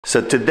So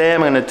today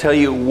I'm gonna tell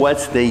you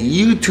what's the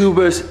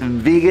YouTuber's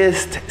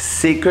biggest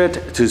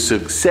secret to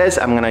success.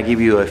 I'm gonna give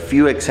you a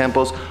few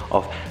examples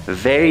of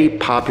very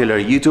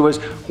popular YouTubers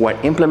who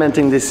are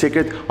implementing this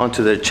secret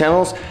onto their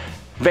channels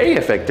very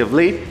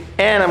effectively.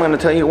 And I'm gonna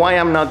tell you why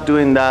I'm not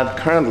doing that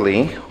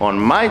currently on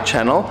my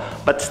channel.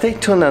 But stay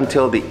tuned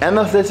until the end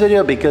of this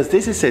video because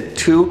this is a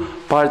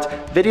two-part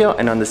video.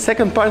 And on the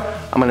second part,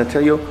 I'm gonna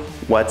tell you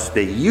what's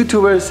the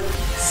YouTuber's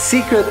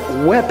secret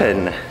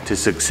weapon to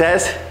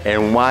success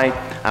and why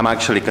I'm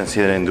actually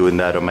considering doing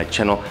that on my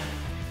channel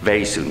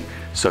very soon.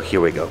 So here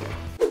we go.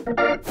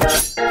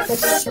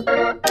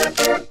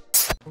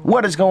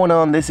 What is going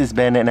on? This is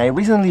Ben and I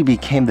recently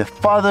became the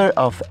father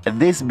of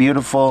this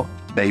beautiful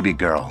baby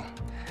girl.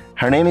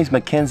 Her name is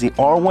Mackenzie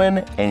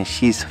Orwin and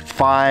she's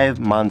 5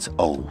 months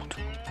old.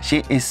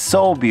 She is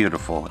so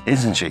beautiful,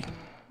 isn't she?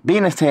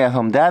 Being a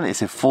stay-at-home dad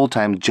is a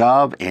full-time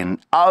job and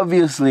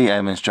obviously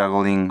I've been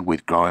struggling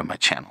with growing my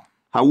channel.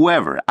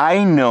 However,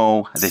 I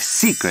know the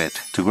secret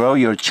to grow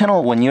your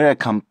channel when you're a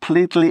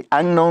completely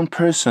unknown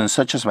person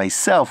such as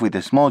myself with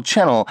a small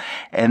channel,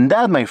 and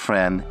that, my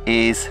friend,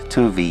 is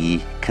to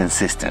be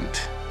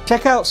consistent.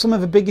 Check out some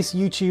of the biggest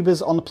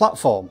YouTubers on the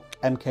platform.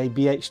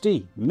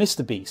 MKBHD,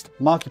 MrBeast,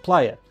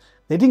 Markiplier.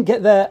 They didn't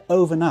get there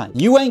overnight.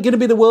 You ain't gonna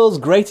be the world's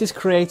greatest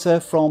creator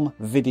from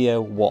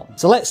video one.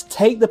 So let's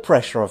take the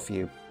pressure off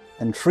you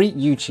and treat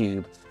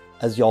YouTube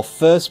as your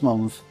first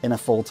month in a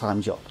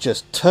full-time job.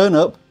 Just turn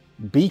up,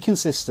 be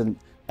consistent,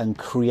 and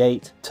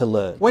create to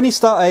learn. When you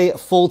start a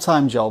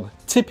full-time job,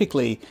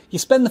 typically you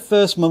spend the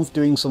first month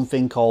doing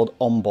something called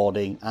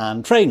onboarding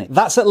and training.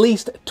 That's at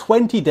least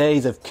 20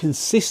 days of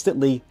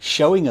consistently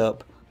showing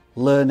up,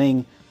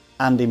 learning,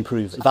 and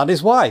improving. That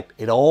is why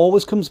it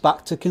always comes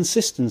back to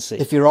consistency.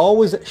 If you're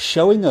always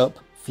showing up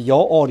for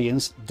your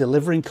audience,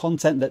 delivering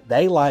content that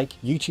they like,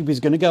 YouTube is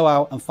going to go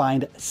out and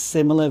find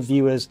similar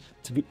viewers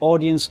to the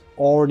audience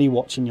already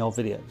watching your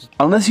videos.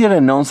 Unless you're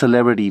a known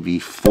celebrity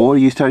before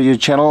you start your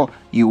channel,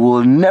 you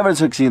will never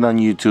succeed on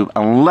YouTube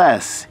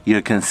unless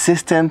you're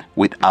consistent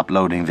with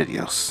uploading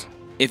videos.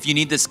 If you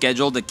need the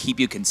schedule to keep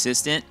you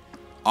consistent,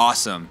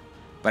 awesome.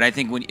 But I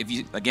think if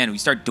you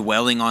start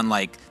dwelling on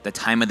like the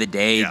time of the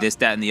day, this,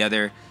 that, and the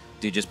other,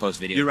 dude, just post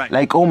videos. You're right.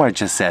 Like Omar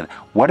just said,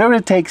 whatever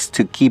it takes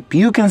to keep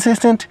you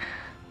consistent,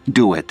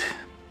 do it.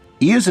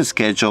 Use a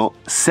schedule,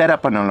 set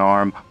up an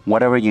alarm,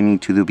 whatever you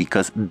need to do,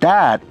 because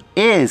that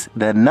is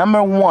the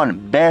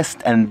 #1 best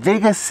and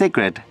biggest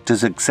secret to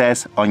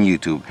success on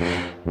YouTube.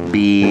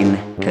 Being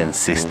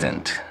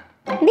consistent.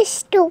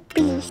 Mr.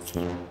 Beast,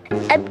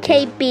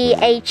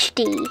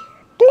 MKBHD,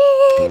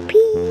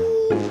 Blippi,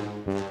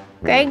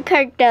 Greg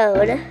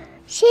Cardone,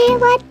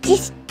 Sara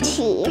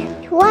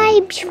Dietschy,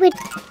 Rhymes with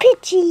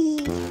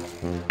Peachy,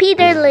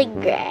 Peter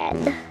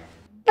Lindgren,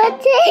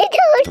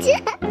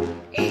 Potatoes.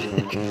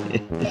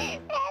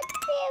 That's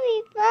very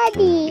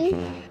funny.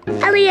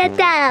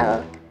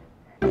 Abdaal,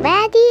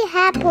 Matti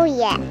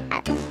Haapoja,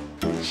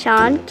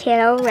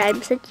 Cannell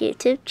Rhymes with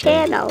YouTube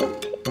channel,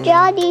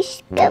 Johnny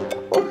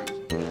Scribble,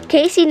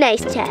 Casey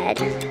Neistat,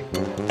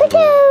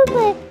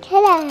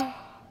 Cannell.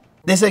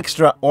 These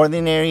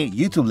extraordinary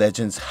YouTube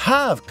legends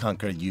have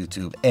conquered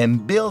YouTube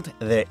and built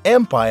their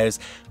empires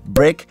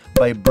brick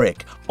by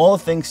brick, all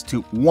thanks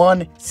to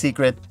one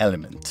secret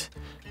element: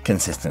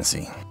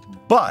 consistency.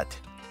 But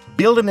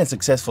building a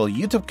successful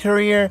YouTube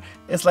career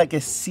is like a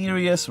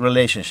serious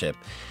relationship.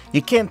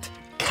 You can't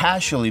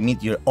casually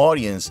meet your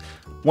audience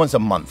once a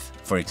month,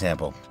 for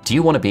example. Do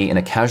you want to be in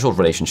a casual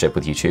relationship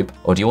with YouTube,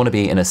 or do you want to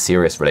be in a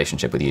serious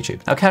relationship with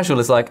YouTube? Now, casual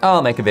is like, oh,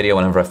 I'll make a video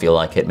whenever I feel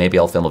like it. Maybe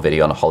I'll film a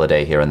video on a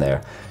holiday here and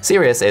there.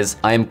 Serious is,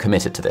 I am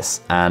committed to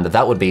this. And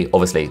that would be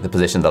obviously the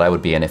position that I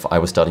would be in if I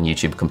was starting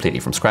YouTube completely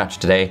from scratch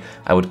today.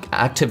 I would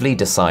actively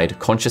decide,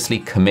 consciously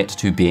commit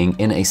to being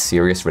in a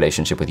serious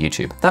relationship with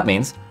YouTube. That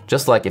means,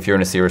 just like if you're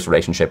in a serious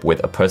relationship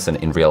with a person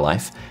in real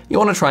life, you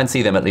want to try and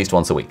see them at least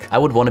once a week. I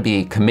would want to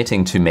be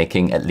committing to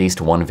making at least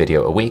one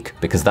video a week,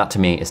 because that to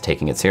me is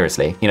taking it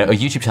seriously. You know, a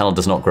YouTube channel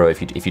does not grow if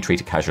you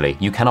treat it casually.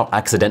 You cannot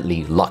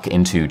accidentally luck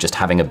into just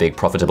having a big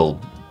profitable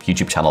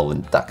YouTube channel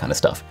and that kind of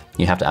stuff.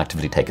 You have to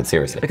actively take it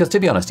seriously. Because to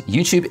be honest,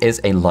 YouTube is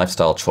a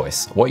lifestyle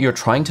choice. What you're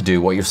trying to do,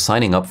 what you're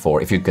signing up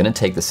for, if you're gonna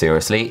take this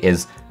seriously,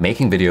 is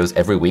making videos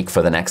every week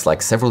for the next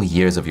like several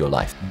years of your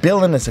life.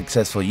 Building a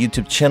successful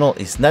YouTube channel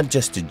is not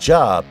just a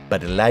job,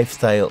 but a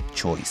lifestyle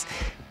choice.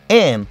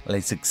 And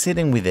like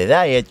succeeding with a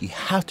diet, you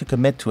have to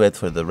commit to it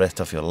for the rest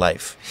of your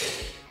life.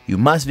 You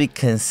must be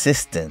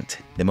consistent.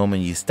 The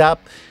moment you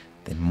stop,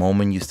 the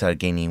moment you start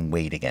gaining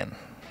weight again.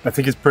 I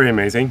think it's pretty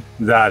amazing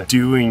that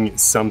doing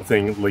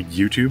something like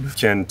YouTube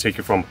can take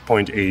you from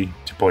point A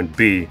to point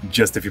B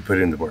just if you put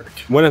in the work.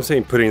 When I'm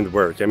saying putting in the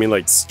work, I mean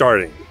like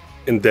starting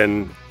and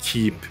then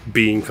keep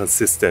being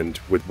consistent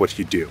with what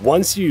you do.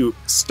 Once you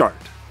start,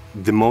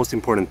 the most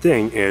important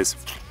thing is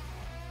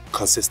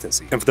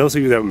consistency. And for those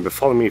of you that have been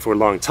following me for a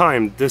long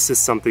time, this is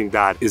something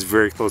that is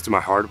very close to my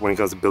heart when it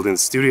comes to building a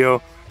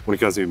studio, when it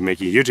comes to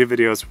making YouTube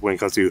videos, when it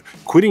comes to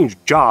quitting your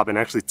job and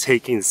actually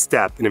taking the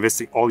step and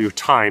investing all your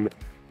time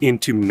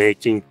into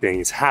making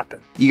things happen.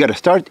 You gotta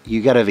start,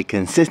 you gotta be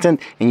consistent,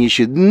 and you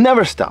should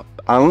never stop.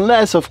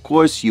 Unless, of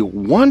course, you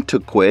want to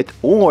quit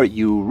or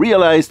you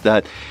realize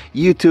that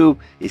YouTube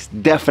is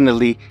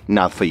definitely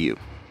not for you.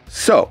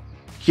 So,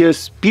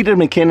 here's Peter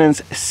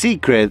McKinnon's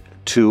secret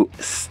to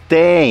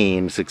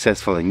staying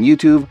successful in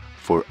YouTube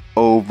for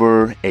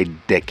over a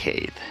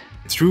decade.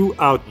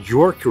 Throughout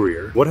your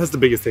career, what has the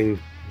biggest thing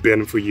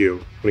been for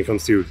you when it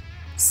comes to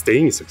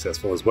staying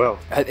successful as well?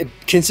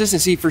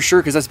 Consistency for sure,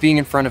 because that's being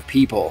in front of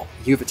people.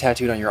 You have it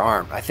tattooed on your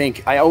arm. I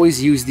think I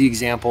always use the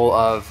example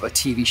of a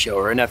TV show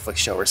or a Netflix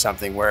show or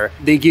something where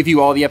they give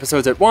you all the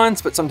episodes at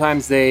once, but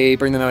sometimes they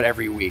bring them out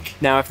every week.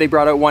 Now, if they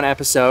brought out one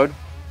episode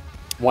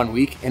 1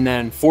 week, and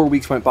then 4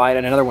 weeks went by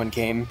and another one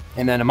came,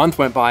 and then a month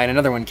went by and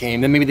another one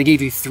came, then maybe they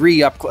gave you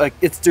 3 up, like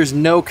there's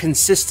no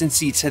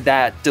consistency to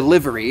that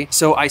delivery.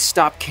 So I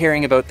stopped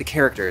caring about the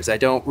characters. I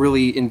don't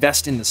really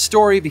invest in the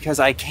story because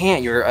I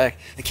can't. I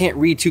can't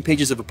read 2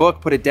 pages of a book,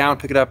 put it down,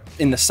 pick it up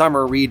in the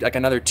summer, read like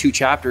another 2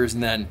 chapters,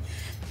 and then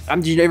I'm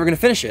never gonna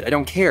finish it. I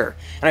don't care.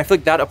 And I feel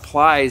like that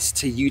applies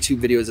to YouTube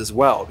videos as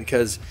well,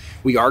 because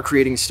we are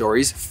creating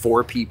stories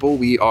for people.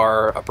 We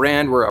are a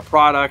brand, we're a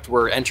product,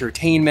 we're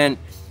entertainment.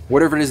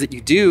 Whatever it is that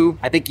you do,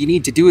 I think you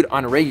need to do it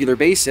on a regular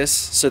basis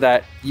so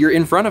that you're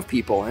in front of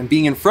people, and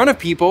being in front of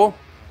people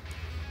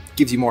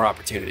gives you more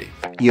opportunity.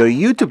 Your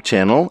YouTube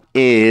channel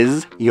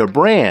is your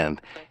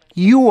brand.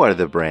 You are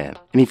the brand.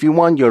 And if you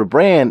want your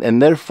brand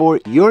and therefore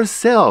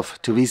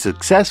yourself to be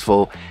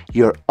successful,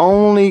 your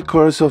only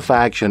course of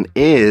action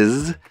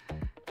is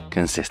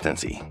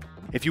consistency.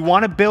 If you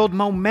want to build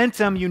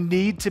momentum, you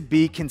need to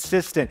be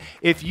consistent.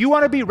 If you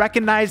want to be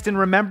recognized and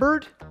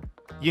remembered,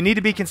 you need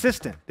to be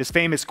consistent. This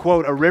famous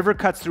quote, "A river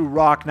cuts through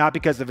rock not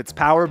because of its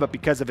power, but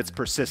because of its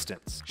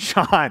persistence."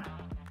 Sean,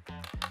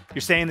 you're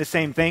saying the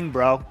same thing,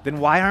 bro. Then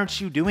why aren't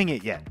you doing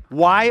it yet?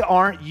 Why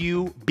aren't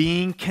you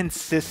being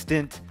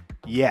consistent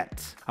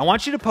yet? I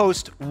want you to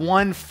post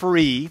one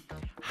free,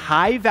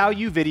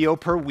 high-value video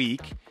per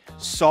week,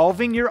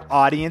 solving your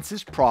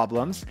audience's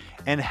problems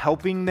and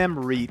helping them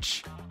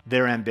reach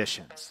their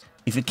ambitions.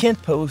 If you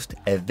can't post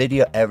a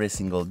video every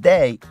single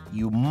day,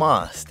 you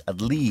must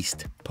at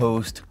least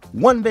post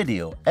one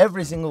video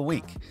every single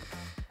week.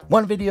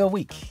 One video a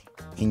week.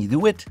 Can you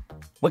do it?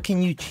 What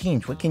can you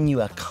change? What can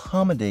you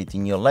accommodate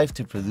in your life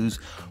to produce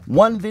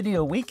one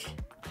video a week?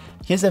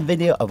 Here's a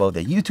video about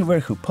a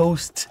YouTuber who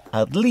posts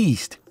at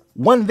least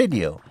one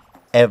video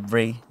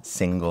every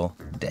single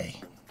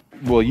day.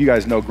 Well, you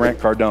guys know Grant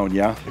Cardone,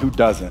 yeah? Who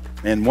doesn't?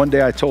 And one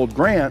day I told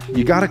Grant,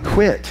 you gotta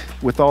quit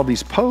with all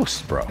these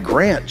posts, bro.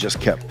 Grant just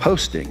kept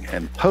posting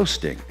and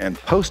posting and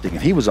posting,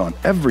 and he was on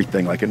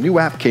everything. Like a new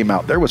app came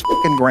out, there was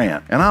fucking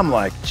Grant. And I'm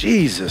like,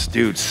 Jesus,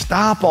 dude,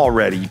 stop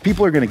already.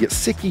 People are gonna get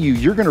sick of you.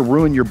 You're gonna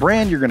ruin your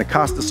brand. You're gonna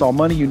cost us all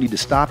money. You need to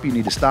stop, you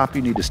need to stop,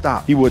 you need to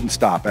stop. He wouldn't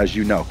stop, as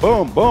you know.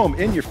 Boom, boom,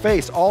 in your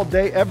face all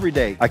day, every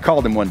day. I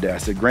called him one day. I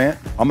said, Grant,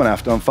 I'm gonna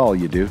have to unfollow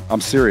you, dude.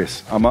 I'm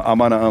serious. I'm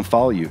gonna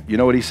unfollow you. You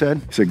know what he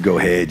said? He said, go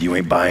ahead, you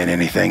ain't buying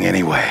anything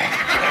anyway.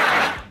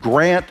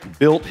 Grant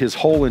built his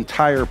whole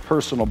entire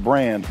personal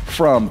brand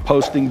from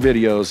posting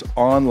videos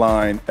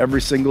online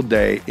every single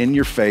day, in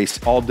your face,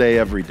 all day,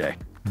 every day.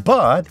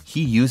 But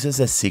he uses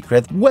a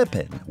secret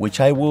weapon, which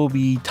I will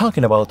be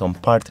talking about on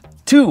part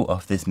 2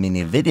 of this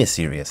mini video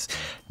series.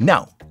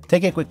 Now,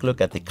 take a quick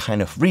look at the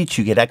kind of reach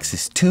you get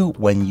access to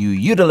when you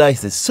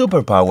utilize the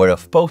superpower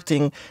of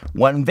posting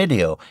one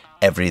video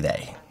every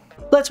day.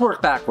 Let's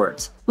work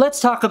backwards. Let's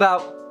talk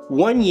about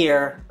 1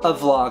 year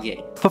of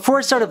vlogging. Before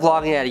I started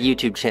vlogging, I had a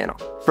YouTube channel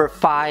for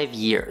 5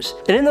 years.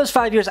 And in those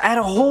 5 years, I had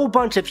a whole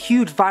bunch of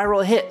huge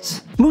viral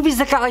hits. Movies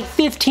that got like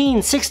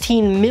 15,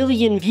 16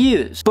 million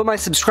views. But my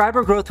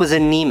subscriber growth was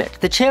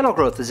anemic. The channel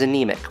growth was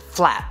anemic,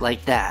 flat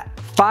like that.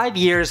 5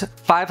 years,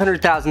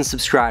 500,000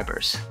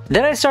 subscribers.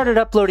 Then I started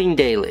uploading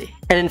daily.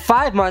 And in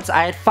 5 months,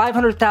 I had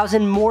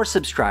 500,000 more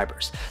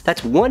subscribers.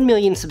 That's 1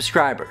 million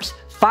subscribers.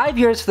 5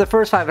 years for the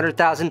first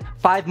 500,000,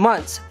 5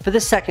 months for the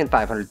second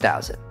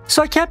 500,000.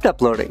 So I kept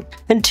uploading,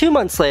 and 2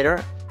 months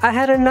later, I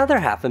had another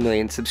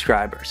 500,000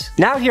 subscribers.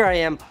 Now here I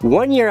am,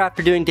 1 year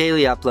after doing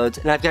daily uploads,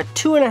 and I've got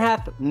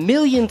 2.5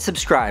 million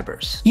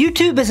subscribers.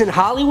 YouTube isn't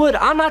Hollywood,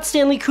 I'm not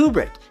Stanley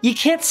Kubrick. You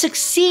can't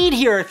succeed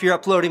here if you're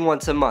uploading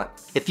once a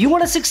month. If you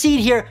want to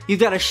succeed here, you've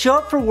got to show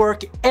up for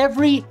work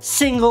every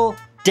single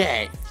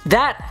day.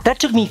 That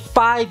took me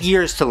 5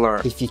 years to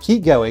learn. If you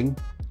keep going,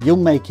 you'll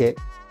make it,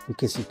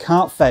 because you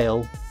can't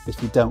fail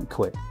if you don't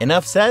quit.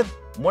 Enough said.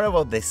 More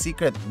about the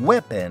secret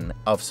weapon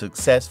of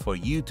success for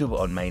YouTube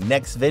on my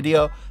next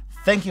video.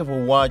 Thank you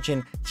for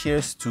watching.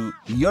 Cheers to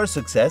your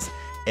success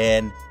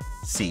and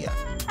see ya.